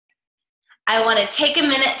I want to take a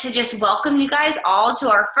minute to just welcome you guys all to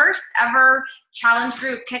our first ever challenge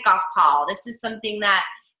group kickoff call. This is something that,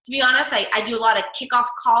 to be honest, I do a lot of kickoff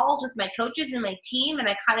calls with my coaches and my team, and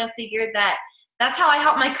I kind of figured that that's how I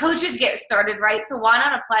help my coaches get started right. So why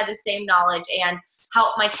not apply the same knowledge and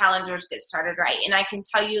help my challengers get started right? And I can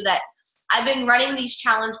tell you that I've been running these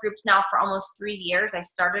challenge groups now for almost 3 years. I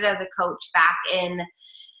started as a coach back in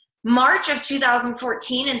March of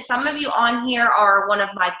 2014, and some of you on here are one of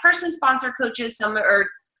my personally sponsored coaches, some are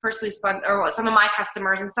some of my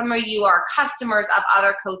customers, and some of you are customers of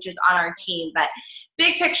other coaches on our team. But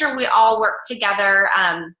big picture, we all work together,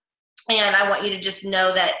 and I want you to just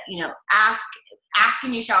know that, ask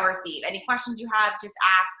and you shall receive. Any questions you have, just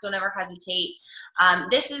ask. Don't ever hesitate.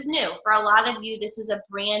 This is new. For a lot of you, this is a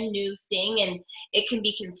brand new thing, and it can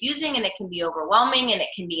be confusing, and it can be overwhelming, and it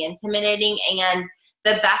can be intimidating, and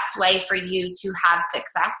the best way for you to have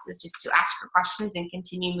success is just to ask for questions and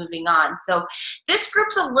continue moving on. So this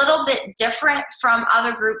group's a little bit different from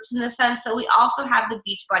other groups in the sense that we also have the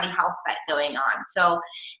Beachbody Health Bet going on. So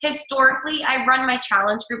historically, I run my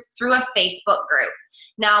challenge group through a Facebook group.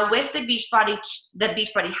 Now with the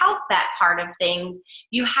Beachbody Health Bet part of things,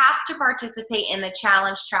 you have to participate in the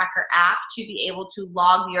Challenge Tracker app to be able to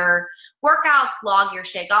log your workouts, log your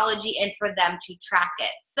Shakeology, and for them to track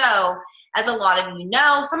it. So as a lot of you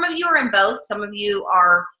know, some of you are in both, some of you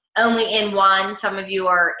are only in one, some of you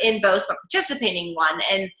are in both but participating in one.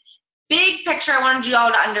 And big picture, I wanted you all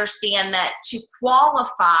to understand that to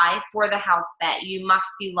qualify for the health bet, you must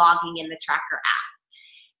be logging in the tracker app.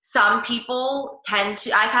 Some people tend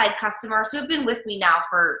to, I've had customers who have been with me now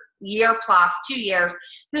for a year plus, 2 years,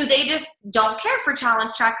 who they just don't care for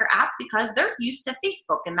Challenge Tracker app because they're used to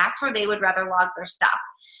Facebook, and that's where they would rather log their stuff.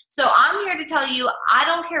 So I'm here to tell you, I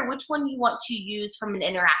don't care which one you want to use from an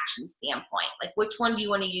interaction standpoint, like which one do you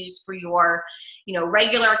want to use for your,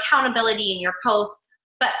 regular accountability in your posts.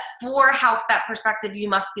 But for health bet perspective, you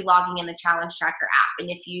must be logging in the Challenge Tracker app.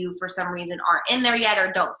 And if you, for some reason, aren't in there yet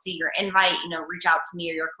or don't see your invite, reach out to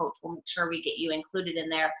me or your coach. We'll make sure we get you included in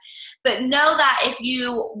there. But know that if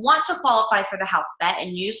you want to qualify for the health bet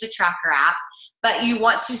and use the tracker app, but you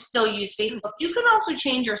want to still use Facebook, you can also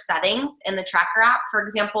change your settings in the tracker app. For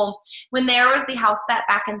example, when there was the health bet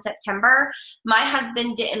back in September, my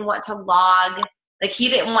husband didn't want to log, he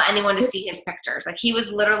didn't want anyone to see his pictures. He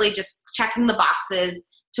was literally just checking the boxes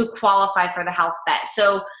to qualify for the health bet.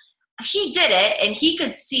 So he did it, and he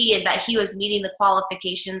could see that he was meeting the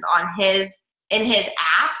qualifications in his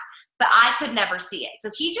app, but I could never see it. So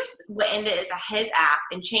he just went into his app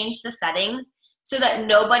and changed the settings so that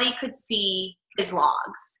nobody could see his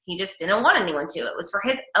logs. He just didn't want anyone to. It was for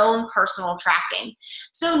his own personal tracking.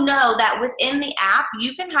 So know that within the app,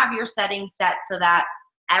 you can have your settings set so that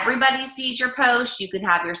everybody sees your post. You can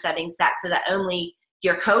have your settings set so that only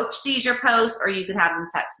your coach sees your post, or you can have them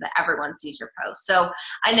set so that everyone sees your post. So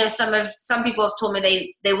I know some people have told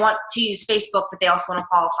me they want to use Facebook, but they also want to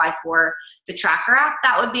qualify for the tracker app.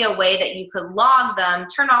 That would be a way that you could log them,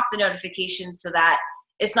 turn off the notifications so that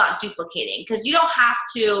it's not duplicating, because you don't have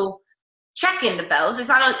to check into both. It's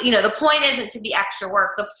not, the point isn't to be extra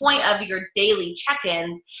work. The point of your daily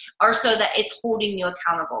check-ins are so that it's holding you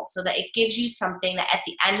accountable, so that it gives you something that at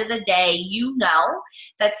the end of the day,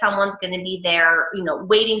 that someone's going to be there,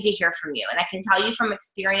 waiting to hear from you. And I can tell you from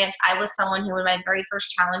experience, I was someone who in my very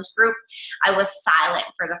first challenge group, I was silent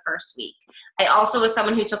for the first week. I also was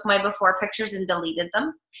someone who took my before pictures and deleted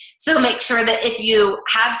them. So make sure that if you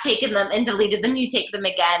have taken them and deleted them, you take them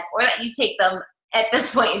again, or that you take them at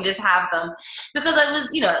this point and just have them, because I was,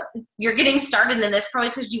 you're getting started in this probably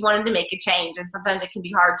because you wanted to make a change, and sometimes it can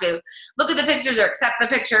be hard to look at the pictures or accept the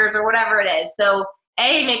pictures or whatever it is. So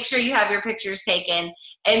A, make sure you have your pictures taken,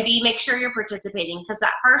 and B, make sure you're participating, because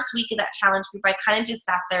that first week of that challenge group, I kind of just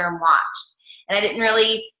sat there and watched, and I didn't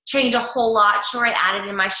really change a whole lot. Sure, I added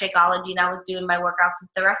in my Shakeology and I was doing my workouts, but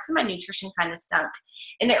the rest of my nutrition kind of stunk.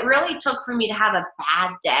 And it really took for me to have a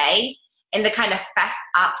bad day and to kind of fess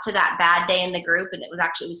up to that bad day in the group. And it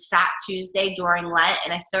was Fat Tuesday during Lent.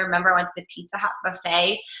 And I still remember I went to the Pizza Hut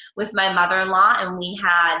buffet with my mother-in-law, and we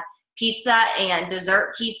had pizza and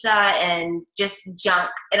dessert pizza and just junk.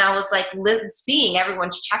 And I was seeing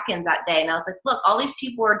everyone's check-ins that day. And I was like, look, all these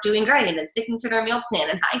people are doing great and sticking to their meal plan,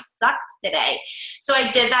 and I sucked today. So I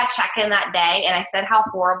did that check-in that day, and I said how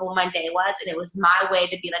horrible my day was. And it was my way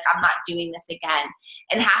to be like, I'm not doing this again.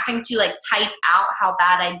 And having to type out how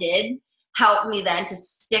bad I did helped me then to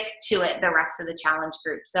stick to it the rest of the challenge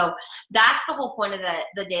group. So that's the whole point of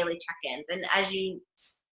the daily check-ins. And as you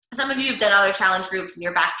some of you have done other challenge groups and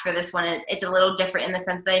you're backed for this one. It's a little different in the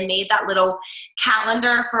sense that I made that little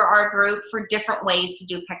calendar for our group for different ways to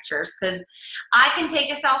do pictures, because I can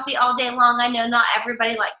take a selfie all day long. I know not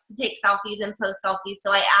everybody likes to take selfies and post selfies,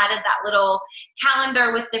 so I added that little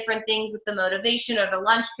calendar with different things, with the motivation or the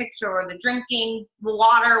lunch picture or the drinking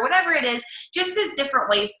water, whatever it is, just as different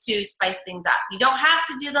ways to spice things up. You don't have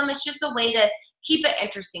to do them. It's just a way to keep it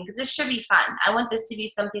interesting, because this should be fun. I want this to be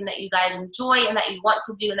something that you guys enjoy and that you want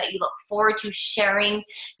to do and that you look forward to sharing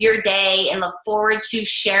your day and look forward to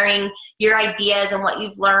sharing your ideas and what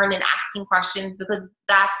you've learned and asking questions, because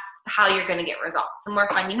that's how you're going to get results. The more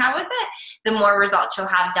fun you have with it, the more results you'll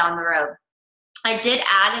have down the road. I did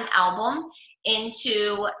add an album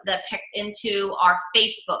into our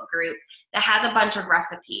Facebook group that has a bunch of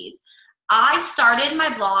recipes. I started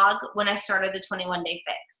my blog when I started the 21 Day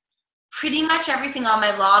Fix. Pretty much everything on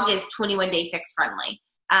my blog is 21 Day Fix friendly.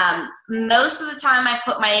 Most of the time I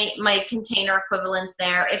put my container equivalents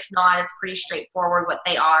there. If not, it's pretty straightforward what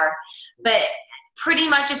they are. But pretty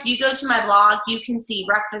much if you go to my blog, you can see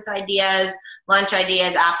breakfast ideas, lunch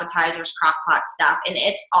ideas, appetizers, crock pot stuff, and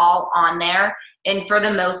it's all on there. And for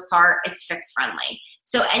the most part, it's fix friendly.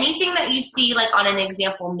 So anything that you see like on an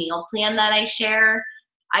example meal plan that I share,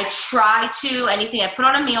 I try to, anything I put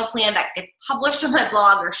on a meal plan that gets published on my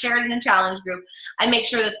blog or shared in a challenge group, I make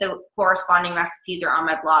sure that the corresponding recipes are on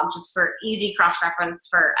my blog just for easy cross-reference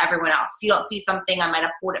for everyone else. If you don't see something, I might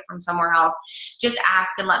have pulled it from somewhere else. Just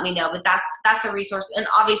ask and let me know. But that's a resource. And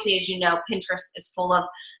obviously, as you know, Pinterest is full of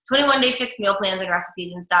 21 Day Fix meal plans and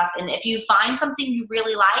recipes and stuff. And if you find something you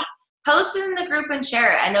really like, post it in the group and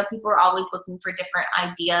share it. I know people are always looking for different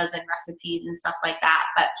ideas and recipes and stuff like that,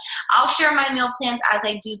 but I'll share my meal plans as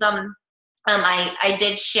I do them. I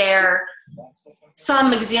did share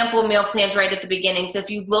some example meal plans right at the beginning. So if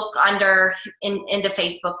you look into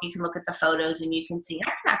Facebook, you can look at the photos and you can see. I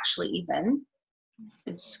can actually even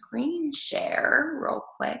screen share real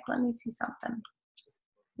quick. Let me see something.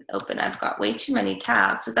 Open. I've got way too many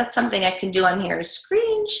tabs, but that's something I can do on here is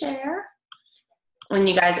screen share. When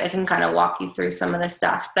you guys, I can kind of walk you through some of the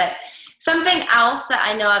stuff. But something else that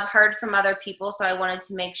I know I've heard from other people, so I wanted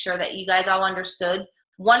to make sure that you guys all understood,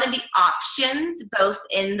 one of the options both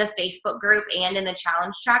in the Facebook group and in the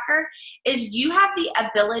challenge tracker is you have the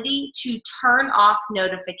ability to turn off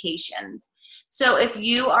notifications. So if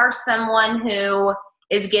you are someone who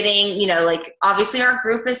is getting, like obviously our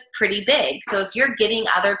group is pretty big. So if you're getting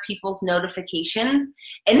other people's notifications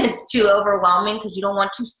and it's too overwhelming because you don't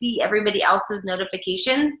want to see everybody else's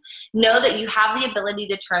notifications, know that you have the ability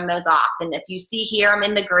to turn those off. And if you see here, I'm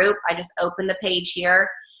in the group, I just open the page here.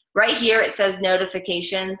 Right here, it says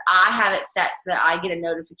notifications. I have it set so that I get a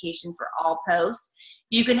notification for all posts.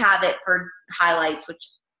 You can have it for highlights, which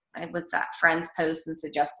what's that? Friends posts and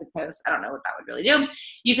suggested posts. I don't know what that would really do.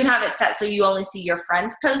 You can have it set so you only see your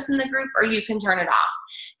friends posts in the group, or you can turn it off.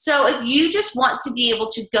 So if you just want to be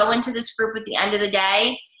able to go into this group at the end of the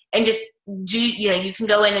day and just do, you can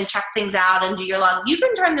go in and check things out and do your log. You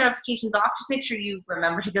can turn the notifications off. Just make sure you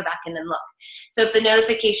remember to go back in and look. So if the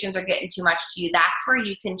notifications are getting too much to you, that's where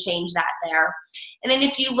you can change that there. And then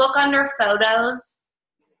if you look under photos,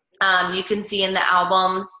 you can see in the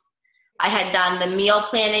albums, I had done the meal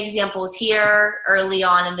plan examples here early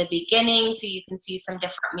on in the beginning, so you can see some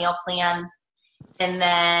different meal plans. And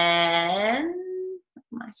then,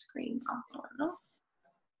 my screen off a little.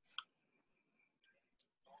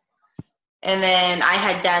 And then I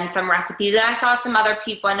had done some recipes, and I saw some other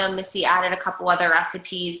people. I know Missy added a couple other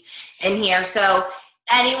recipes in here. So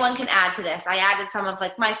anyone can add to this. I added some of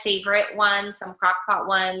like my favorite ones, some crockpot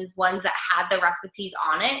ones that had the recipes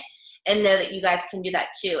on it. And know that you guys can do that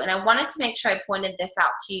too. And I wanted to make sure I pointed this out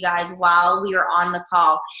to you guys while we were on the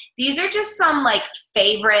call. These are just some like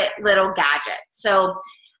favorite little gadgets. So,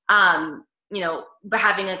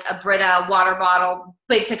 having a Brita water bottle,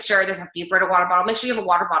 big picture, it doesn't have to be a Brita water bottle. Make sure you have a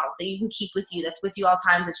water bottle that you can keep with you, that's with you all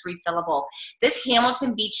times, it's refillable. This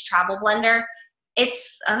Hamilton Beach travel blender,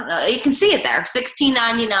 it's, I don't know, you can see it there,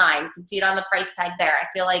 $16.99. You can see it on the price tag there. I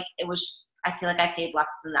feel like I paid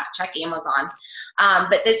less than that. Check Amazon.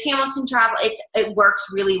 But this Hamilton Travel, it works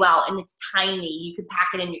really well, and it's tiny. You can pack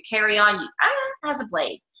it in your carry-on. It has a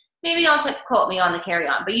blade. Maybe don't quote me on the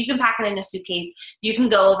carry-on, but you can pack it in a suitcase. You can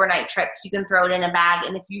go overnight trips. You can throw it in a bag,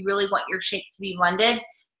 and if you really want your shake to be blended,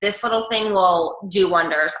 this little thing will do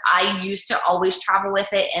wonders. I used to always travel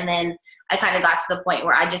with it, and then I kind of got to the point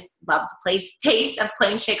where I just love the taste of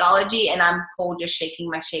plain Shakeology, and I'm cool just shaking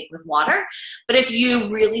my shake with water. But if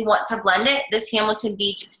you really want to blend it, this Hamilton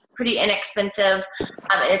Beach is pretty inexpensive,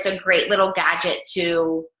 and it's a great little gadget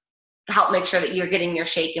to help make sure that you're getting your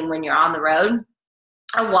shake in when you're on the road.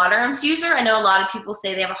 a water infuser. I know a lot of people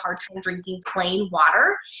say they have a hard time drinking plain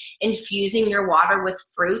water. Infusing your water with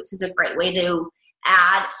fruits is a great way to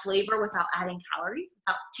add flavor without adding calories,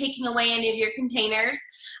 without taking away any of your containers.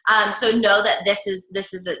 So know that this is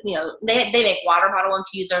they make water bottle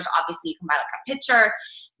infusers. Obviously, you can buy like a pitcher.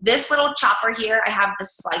 This little chopper here, I have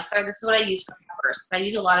this slicer. This is what I use for peppers, because I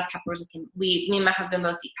use a lot of peppers. Me and my husband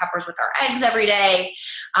both eat peppers with our eggs every day.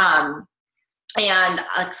 And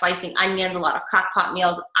like slicing onions, a lot of crock pot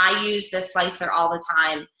meals. I use this slicer all the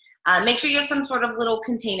time. Make sure you have some sort of little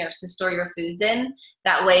containers to store your foods in.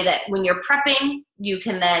 That way that when you're prepping, you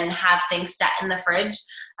can then have things set in the fridge.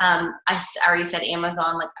 I already said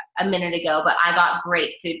Amazon like a minute ago, but I got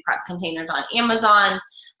great food prep containers on Amazon.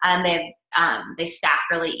 They stack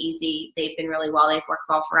really easy. They've been really well. They've worked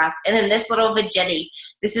well for us. And then this little Veggetti.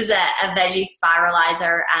 This is a veggie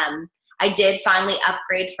spiralizer. I did finally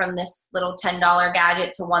upgrade from this little $10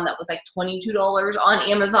 gadget to one that was like $22 on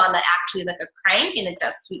Amazon that actually is like a crank, and it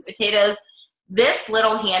does sweet potatoes. This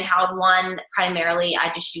little handheld one, primarily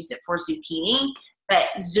I just use it for zucchini. But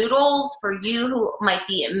zoodles, for you who might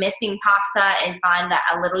be missing pasta and find that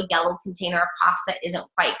a little yellow container of pasta isn't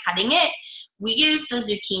quite cutting it, we use the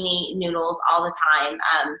zucchini noodles all the time.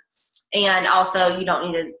 And also, you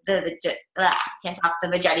don't need can't talk the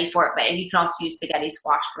Veggetti for it, but you can also use spaghetti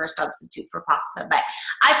squash for a substitute for pasta. But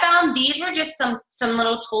I found these were just some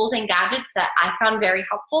little tools and gadgets that I found very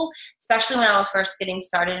helpful, especially when I was first getting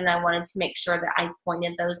started, and I wanted to make sure that I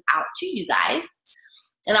pointed those out to you guys.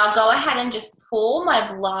 And I'll go ahead and just pull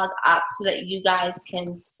my blog up so that you guys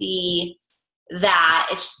can see that.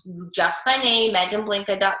 It's just my name,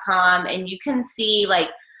 meganblinka.com, and you can see like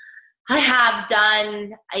I have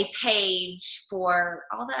done a page for,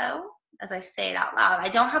 although, as I say it out loud, I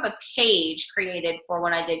don't have a page created for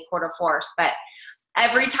when I did Quarter Force, but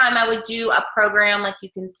every time I would do a program, like you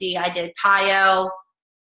can see, I did PIO,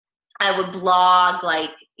 I would blog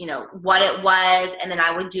like, what it was, and then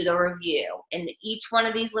I would do the review. And each one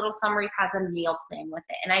of these little summaries has a meal plan with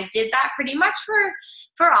it. And I did that pretty much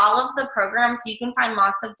for all of the programs. So you can find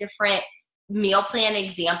lots of different meal plan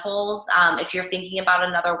examples. If you're thinking about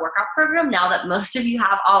another workout program, now that most of you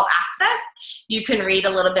have all access, you can read a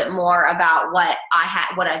little bit more about what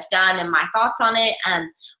I've done and my thoughts on it.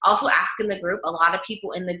 Also ask in the group. A lot of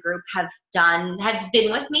people in the group have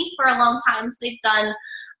been with me for a long time. So they've done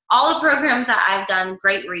all the programs that I've done,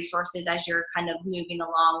 great resources as you're kind of moving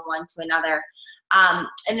along one to another. And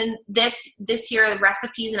then this here,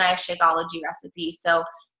 recipes, and I have Shakeology recipes. So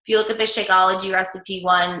if you look at the Shakeology recipe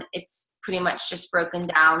one, it's pretty much just broken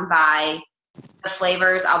down by the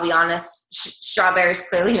flavors. I'll be honest, strawberry is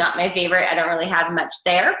clearly not my favorite. I don't really have much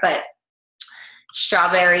there, but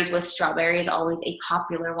strawberries with strawberry is always a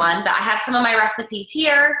popular one. But I have some of my recipes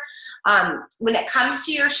here. When it comes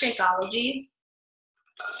to your Shakeology,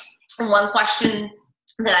 one question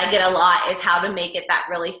that I get a lot is how to make it that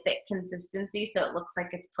really thick consistency so it looks like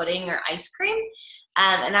it's pudding or ice cream.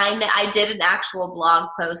 And I did an actual blog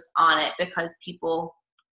post on it because people,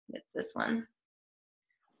 it's this one,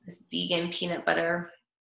 this vegan peanut butter.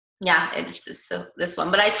 Yeah, it's this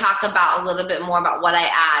one. But I talk about a little bit more about what I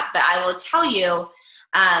add. But I will tell you,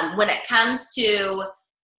 when it comes to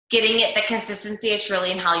getting it the consistency, it's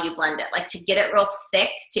really in how you blend it. Like to get it real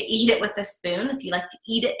thick, to eat it with a spoon. If you like to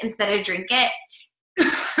eat it instead of drink it,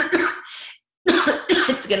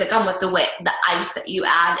 it's going to come with the ice that you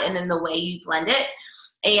add and then the way you blend it.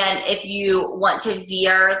 And if you want to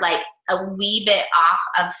veer like a wee bit off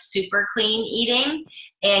of super clean eating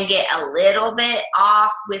and get a little bit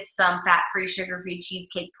off with some fat-free, sugar-free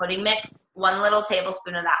cheesecake pudding mix, 1 little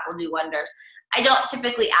tablespoon of that will do wonders. I don't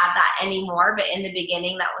typically add that anymore, but in the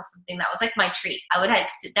beginning, that was something that was like my treat. I would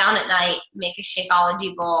sit down at night, make a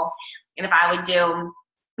Shakeology bowl, and if I would do,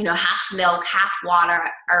 half milk, half water,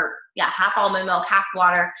 half almond milk, half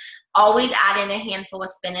water, always add in a handful of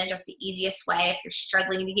spinach. That's the easiest way. If you're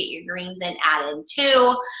struggling to get your greens in, add in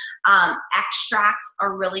 2. Extracts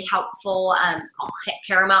are really helpful.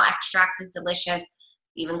 Caramel extract is delicious.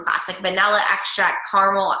 Even classic vanilla extract,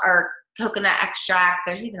 caramel or coconut extract.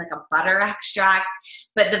 There's even like a butter extract,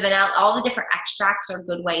 but the vanilla, all the different extracts are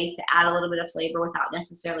good ways to add a little bit of flavor without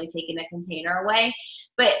necessarily taking a container away.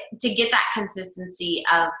 But to get that consistency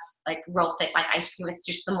of like real thick, like ice cream, it's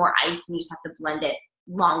just the more ice and you just have to blend it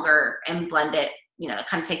longer and blend it. It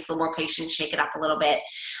kind of takes a little more patience, shake it up a little bit.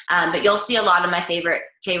 But you'll see a lot of my favorite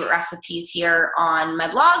recipes here on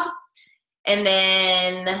my blog. And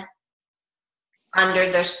then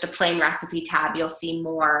under the plain recipe tab, you'll see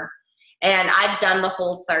more. And I've done the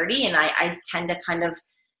Whole 30, and I tend to kind of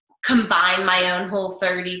combine my own Whole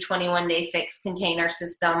 30 21-day fix container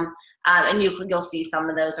system And you'll see some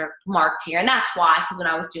of those are marked here. And that's why, because when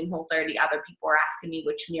I was doing Whole30, other people were asking me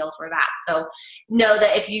which meals were that. So know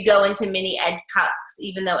that if you go into Mini Ed Cups,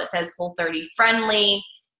 even though it says Whole30 friendly,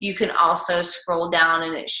 you can also scroll down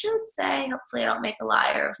and it should say, hopefully I don't make a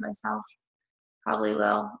liar of myself. Probably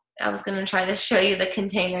will. I was going to try to show you the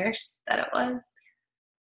containers that it was.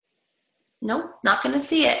 Nope, not going to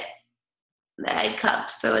see it. The egg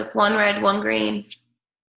cups, they're like one red, one green.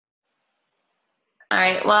 All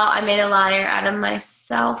right, well, I made a liar out of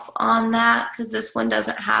myself on that because this one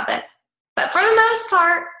doesn't have it. But for the most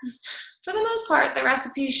part, the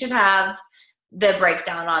recipes should have the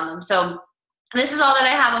breakdown on them. So this is all that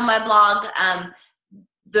I have on my blog.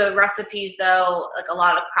 The recipes, though, like a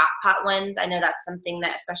lot of crock pot ones, I know that's something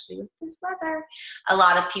that, especially with this weather, a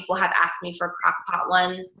lot of people have asked me for crock pot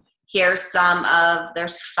ones. Here's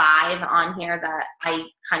there's 5 on here that I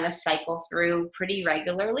kind of cycle through pretty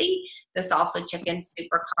regularly. The salsa chicken,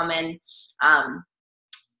 super common.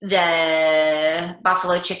 The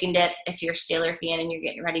buffalo chicken dip, if you're a Steeler fan and you're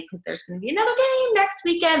getting ready because there's going to be another game next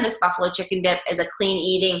weekend. This buffalo chicken dip is a clean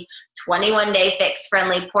eating, 21-day fix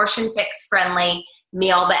friendly, portion fix friendly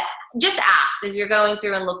meal. But just ask if you're going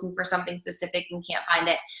through and looking for something specific and can't find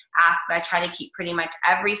it, ask. But I try to keep pretty much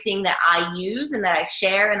everything that I use and that I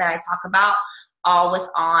share and that I talk about all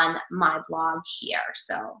on my blog here.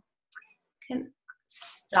 So I can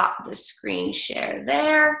stop the screen share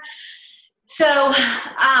there. So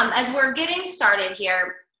as we're getting started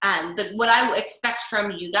here, what I expect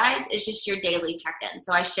from you guys is just your daily check-in.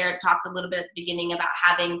 So I talked a little bit at the beginning about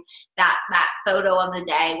having that photo of the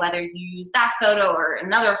day, whether you use that photo or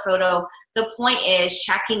another photo. The point is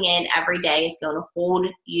checking in every day is going to hold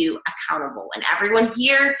you accountable. And everyone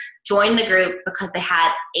here joined the group because they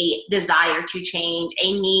had a desire to change,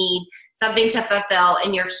 a need, something to fulfill,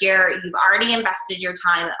 and you're here. You've already invested your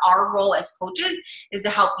time. Our role as coaches is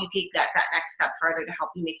to help you take that next step further to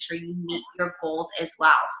help you make sure you meet your goals as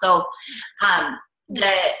well. So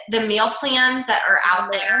the meal plans that are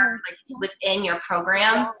out there, like within your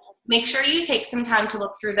programs, make sure you take some time to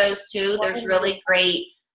look through those too. There's really great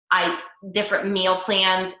different meal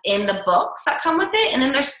plans in the books that come with it. And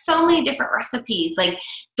then there's so many different recipes. Like,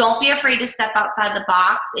 don't be afraid to step outside the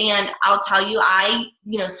box. And I'll tell you, I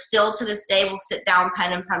still to this day will sit down,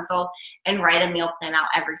 pen and pencil, and write a meal plan out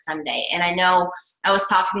every Sunday. And I know I was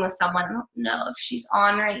talking with someone, I don't know if she's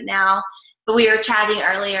on right now, but we were chatting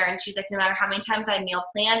earlier and she's like, no matter how many times I meal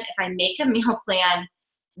plan, if I make a meal plan,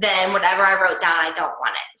 then whatever I wrote down, I don't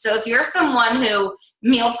want it. So if you're someone who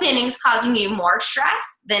meal planning is causing you more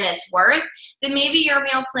stress than it's worth, then maybe your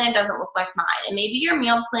meal plan doesn't look like mine. And maybe your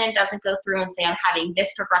meal plan doesn't go through and say, I'm having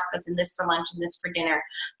this for breakfast and this for lunch and this for dinner.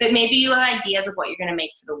 But maybe you have ideas of what you're going to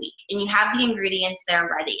make for the week and you have the ingredients there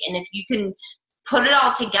ready. And if you can put it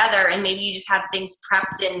all together and maybe you just have things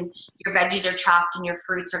prepped and your veggies are chopped and your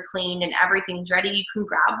fruits are cleaned and everything's ready, you can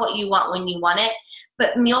grab what you want when you want it.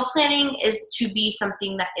 But meal planning is to be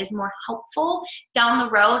something that is more helpful down the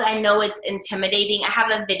road. I know it's intimidating. I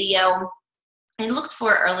have a video, I looked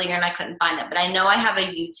for it earlier and I couldn't find it, but I know I have a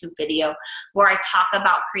YouTube video where I talk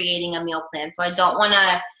about creating a meal plan. So I don't want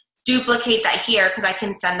to duplicate that here because I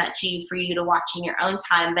can send that to you for you to watch in your own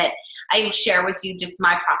time, but I share with you just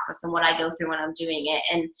my process and what I go through when I'm doing it.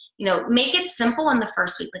 And make it simple in the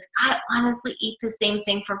first week. Like, I honestly eat the same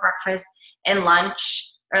thing for breakfast and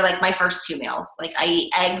lunch, or like my first 2 meals. Like, I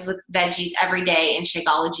eat eggs with veggies every day and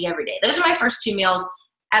Shakeology every day. Those are my first 2 meals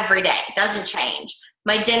every day. It doesn't change.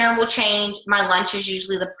 My dinner will change. My lunch is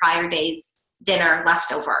usually the prior day's dinner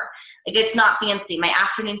leftover. Like, it's not fancy. My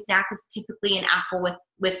afternoon snack is typically an apple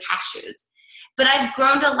with cashews. But I've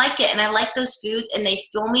grown to like it, and I like those foods, and they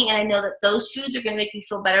fill me, and I know that those foods are going to make me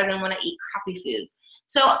feel better than when I eat crappy foods.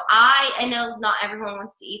 So I know not everyone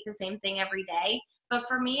wants to eat the same thing every day, but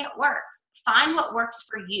for me, it works. Find what works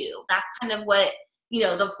for you. That's kind of what,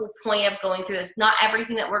 the whole point of going through this. Not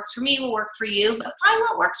everything that works for me will work for you, but find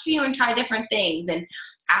what works for you and try different things and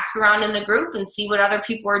ask around in the group and see what other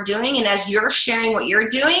people are doing. And as you're sharing what you're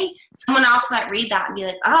doing, someone else might read that and be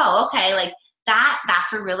like, oh, okay, like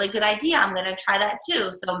that's a really good idea. I'm going to try that too.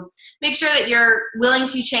 So make sure that you're willing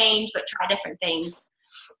to change, but try different things.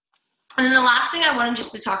 And then the last thing I wanted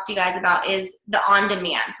just to talk to you guys about is the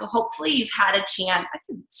on-demand. So hopefully you've had a chance. I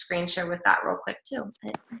can screen share with that real quick too. I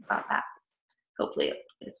didn't think about that. Hopefully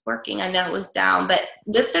it's working. I know it was down, but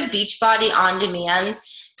with the Beachbody on demand,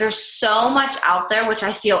 there's so much out there, which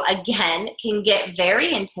I feel, again, can get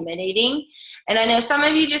very intimidating. And I know some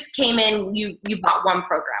of you just came in, you bought one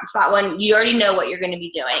program. So that one, you already know what you're going to be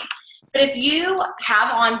doing. But if you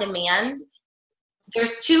have on demand,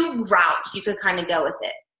 there's 2 routes you could kind of go with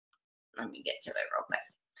it. Let me get to it real quick.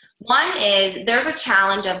 One is there's a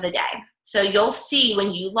challenge of the day. So you'll see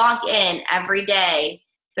when you log in every day,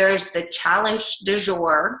 there's the challenge du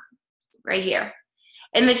jour right here.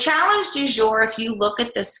 And the challenge du jour, if you look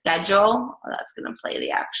at the schedule, that's going to play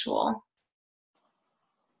the actual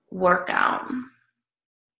workout.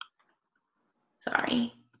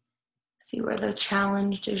 Sorry. See where the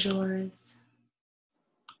challenge du jour is.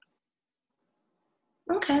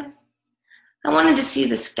 Okay. I wanted to see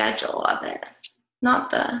the schedule of it,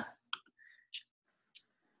 not the,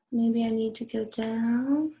 maybe I need to go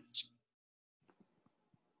down.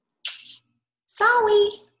 Sorry.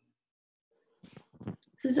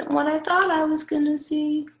 This isn't what I thought I was going to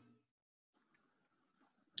see.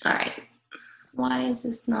 All right. Why is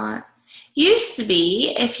this not? Used to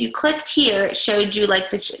be, if you clicked here, it showed you like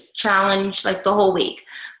the challenge, like the whole week.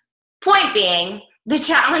 Point being, the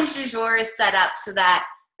challenge du jour is set up so that,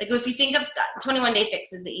 like if you think of 21 Day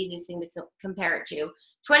Fix is the easiest thing to compare it to.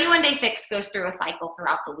 21 Day Fix goes through a cycle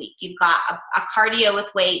throughout the week. You've got a cardio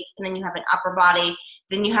with weights, and then you have an upper body,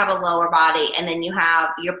 then you have a lower body, and then you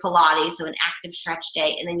have your Pilates, so an active stretch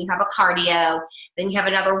day, and then you have a cardio, then you have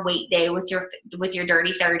another weight day with your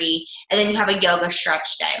Dirty 30, and then you have a yoga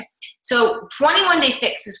stretch day. So 21 Day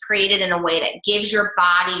Fix is created in a way that gives your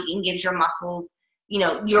body and gives your muscles, you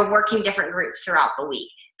know, you're working different groups throughout the week.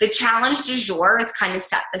 The challenge du jour is kind of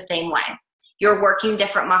set the same way. You're working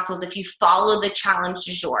different muscles if you follow the challenge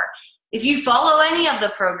du jour. If you follow any of the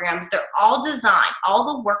programs, they're all designed, all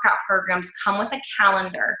the workout programs come with a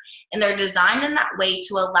calendar, and they're designed in that way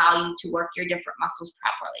to allow you to work your different muscles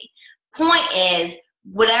properly. Point is,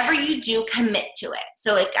 whatever you do, commit to it.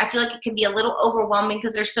 So I feel like it can be a little overwhelming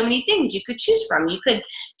because there's so many things you could choose from. You could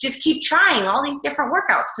just keep trying all these different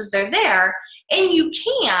workouts because they're there, and you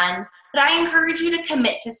can, but I encourage you to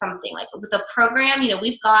commit to something. Like with a program, you know,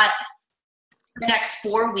 we've got the next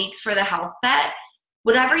 4 weeks for the Health Bet.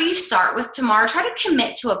 Whatever you start with tomorrow, try to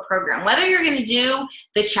commit to a program. Whether you're going to do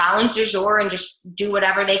the challenge du jour and just do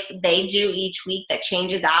whatever they do each week that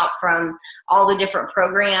changes out from all the different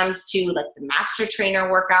programs to like the master trainer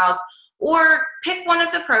workouts, or pick one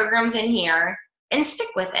of the programs in here and stick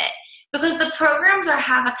with it. Because the programs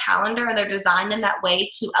have a calendar and they're designed in that way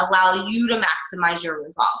to allow you to maximize your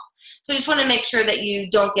results. So I just want to make sure that you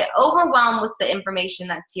don't get overwhelmed with the information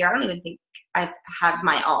that's here. I don't even think I have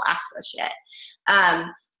my all access yet.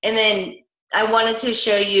 And then I wanted to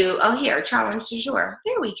show you, oh here, challenge du jour.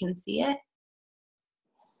 There we can see it.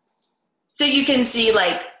 So you can see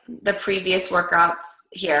like the previous workouts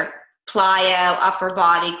here. Plyo, upper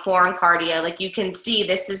body, core and cardio. Like you can see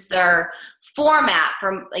this is their format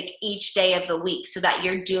from like each day of the week so that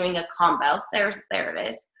you're doing a combo. There it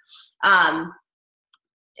is. And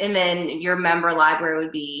then your member library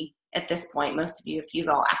would be, at this point, most of you, if you've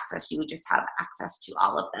all accessed, you would just have access to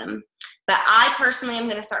all of them. But I personally am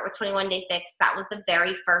going to start with 21 Day Fix. That was the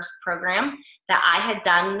very first program that I had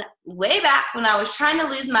done way back when I was trying to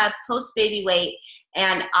lose my post-baby weight.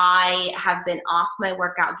 And I have been off my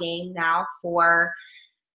workout game now for,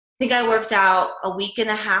 I think I worked out a week and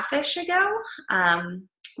a half-ish ago.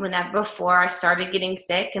 Before I started getting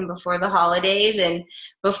sick and before the holidays and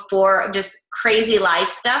before just crazy life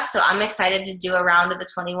stuff. So I'm excited to do a round of the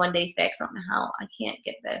 21 Day Fix. I don't know how I can't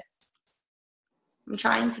get this. I'm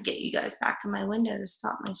trying to get you guys back in my window to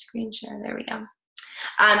stop my screen share. There we go.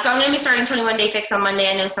 So I'm going to be starting 21 Day Fix on Monday.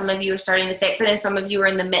 I know some of you are starting the fix. I know some of you are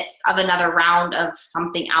in the midst of another round of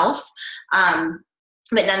something else.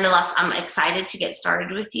 But nonetheless, I'm excited to get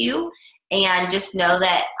started with you. And just know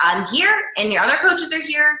that I'm here and your other coaches are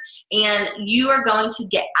here, and you are going to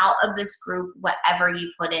get out of this group whatever you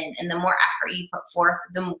put in. And the more effort you put forth,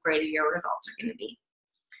 the greater your results are going to be.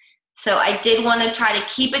 So I did want to try to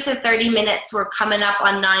keep it to 30 minutes. We're coming up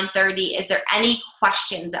on 9:30. Is there any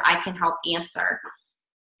questions that I can help answer?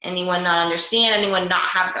 Anyone not understand? Anyone not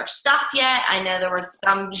have their stuff yet? I know there were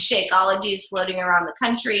some Shakeologies floating around the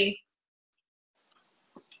country.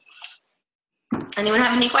 Anyone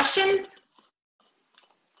have any questions?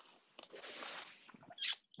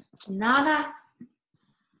 Nada.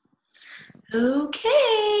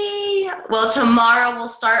 Okay. Well, tomorrow we'll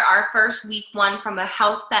start our first week one from a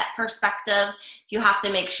Health Bet perspective. You have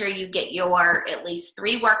to make sure you get your at least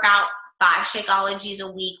 3 workouts, 5 Shakeologies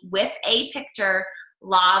a week with a picture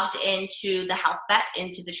logged into the Health Bet,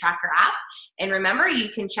 into the tracker app. And remember, you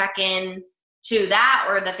can check in to that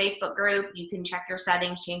or the Facebook group. You can check your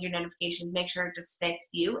settings, change your notifications, make sure it just fits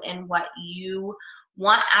you and what you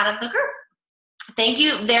want out of the group. Thank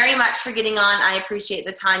you very much for getting on. I appreciate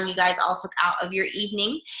the time you guys all took out of your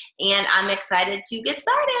evening, and I'm excited to get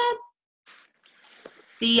started.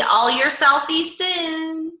 See all your selfies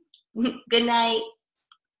soon. Good night.